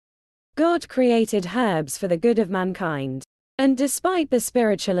God created herbs for the good of mankind. And despite the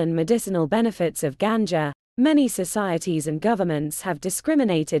spiritual and medicinal benefits of ganja, many societies and governments have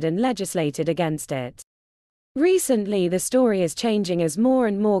discriminated and legislated against it. Recently, the story is changing as more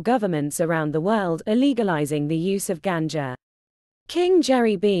and more governments around the world are legalizing the use of ganja. King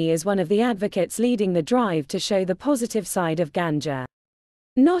Jerry B is one of the advocates leading the drive to show the positive side of ganja.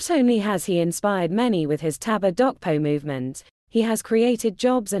 Not only has he inspired many with his Taba Dokpo movement, he has created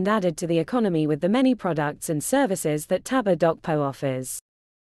jobs and added to the economy with the many products and services that Taba Dokpo offers.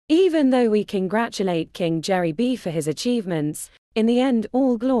 Even though we congratulate King Jerry B for his achievements, in the end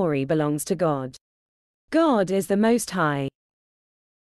all glory belongs to God. God is the Most High.